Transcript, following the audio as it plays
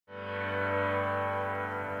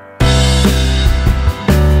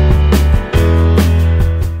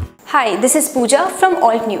Hi, this is Pooja from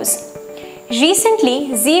Alt News.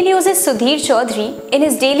 Recently, Zee News' Sudhir Chaudhary in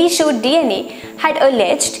his daily show DNA had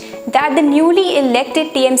alleged that the newly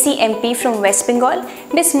elected TMC MP from West Bengal,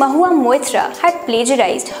 Ms. Mahua Moitra, had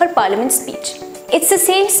plagiarized her parliament speech. It's the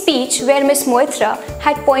same speech where Ms. Moitra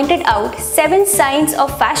had pointed out 7 signs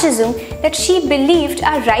of fascism that she believed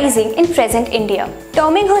are rising in present India.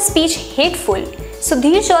 Terming her speech hateful,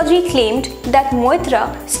 Sudhir Chaudhary claimed that Moitra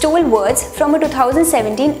stole words from a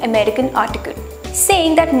 2017 American article,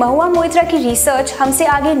 saying that Mahua Moitra की research हमसे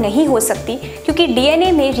आगे नहीं हो सकती क्योंकि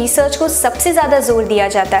DNA में research को सबसे ज़्यादा जोर दिया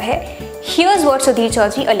जाता है. Here's what Sudhir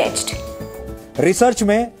Chaudhary alleged. Research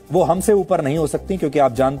में वो हमसे ऊपर नहीं हो सकती क्योंकि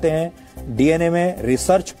आप जानते हैं डीएनए में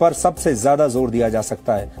रिसर्च पर सबसे ज्यादा जोर दिया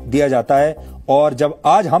जाता है और जब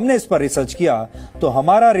आज हमने इस पर रिसर्च किया तो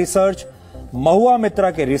हमारा रिसर्च महुआ मित्रा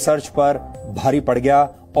के रिसर्च पर भारी पड़ गया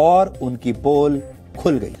और उनकी पोल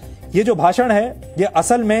खुल गई. ये जो भाषण है ये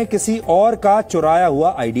असल में किसी और का चुराया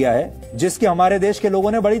हुआ आइडिया है जिसकी हमारे देश के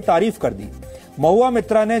लोगों ने बड़ी तारीफ कर दी. महुआ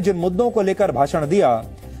मित्रा ने जिन मुद्दों को लेकर भाषण दिया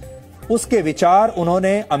उसके विचार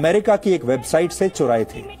उन्होंने अमेरिका की एक वेबसाइट से चुराए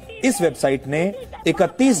थे. इस वेबसाइट ने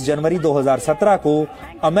 31 जनवरी 2017 को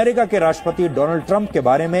अमेरिका के राष्ट्रपति डोनाल्ड ट्रंप के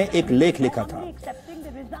बारे में एक लेख लिखा था.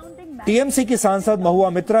 टीएमसी की सांसद महुआ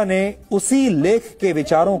मित्रा ने उसी लेख के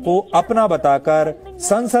विचारों को अपना बताकर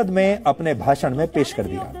संसद में अपने भाषण में पेश कर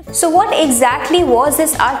दिया. So what exactly was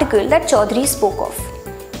this article that Chaudhary spoke of?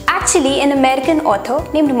 Actually, an American author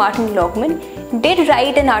named Martin Logman did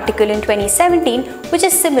write an article in 2017 which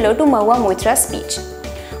is similar to Mahua Moitra's speech.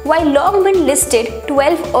 While Logman listed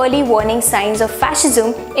 12 early warning signs of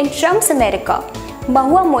fascism in Trump's America,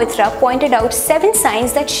 Mahua Moitra pointed out 7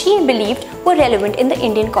 signs that she believed were relevant in the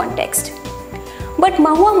Indian context. But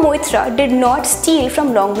Mahua Moitra did not steal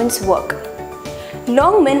from Longman's work.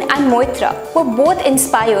 Longman and Moitra were both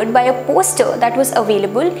inspired by a poster that was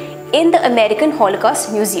available in the American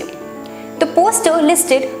Holocaust Museum. The poster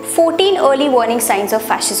listed 14 early warning signs of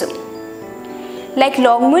fascism. Like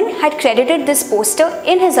Longman had credited this poster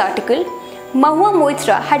in his article, Mahua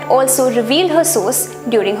Moitra had also revealed her source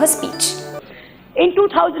during her speech. In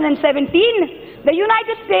 2017, the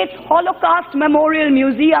United States Holocaust Memorial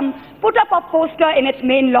Museum put up a poster in its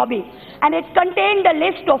main lobby, and it contained a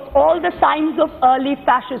list of all the signs of early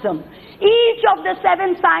fascism. Each of the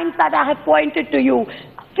 7 signs that I have pointed to you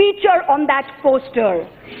feature on that poster.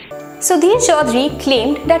 Sudhir Chaudhary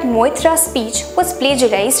claimed that Moitra's speech was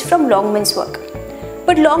plagiarized from Longman's work.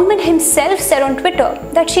 But Longman himself said on Twitter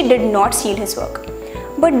that she did not steal his work.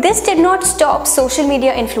 But this did not stop social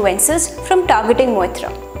media influencers from targeting Moitra.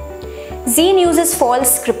 Zee News'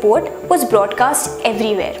 false report was broadcast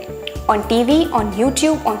everywhere, on TV, on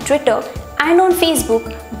YouTube, on Twitter, and on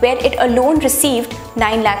Facebook, where it alone received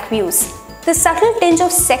 9 lakh views. The subtle tinge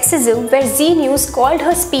of sexism where Zee News called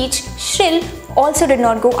her speech shrill also did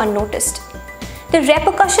not go unnoticed. The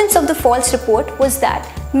repercussions of the false report was that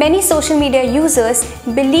many social media users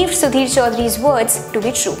believed Sudhir Chaudhary's words to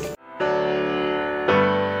be true.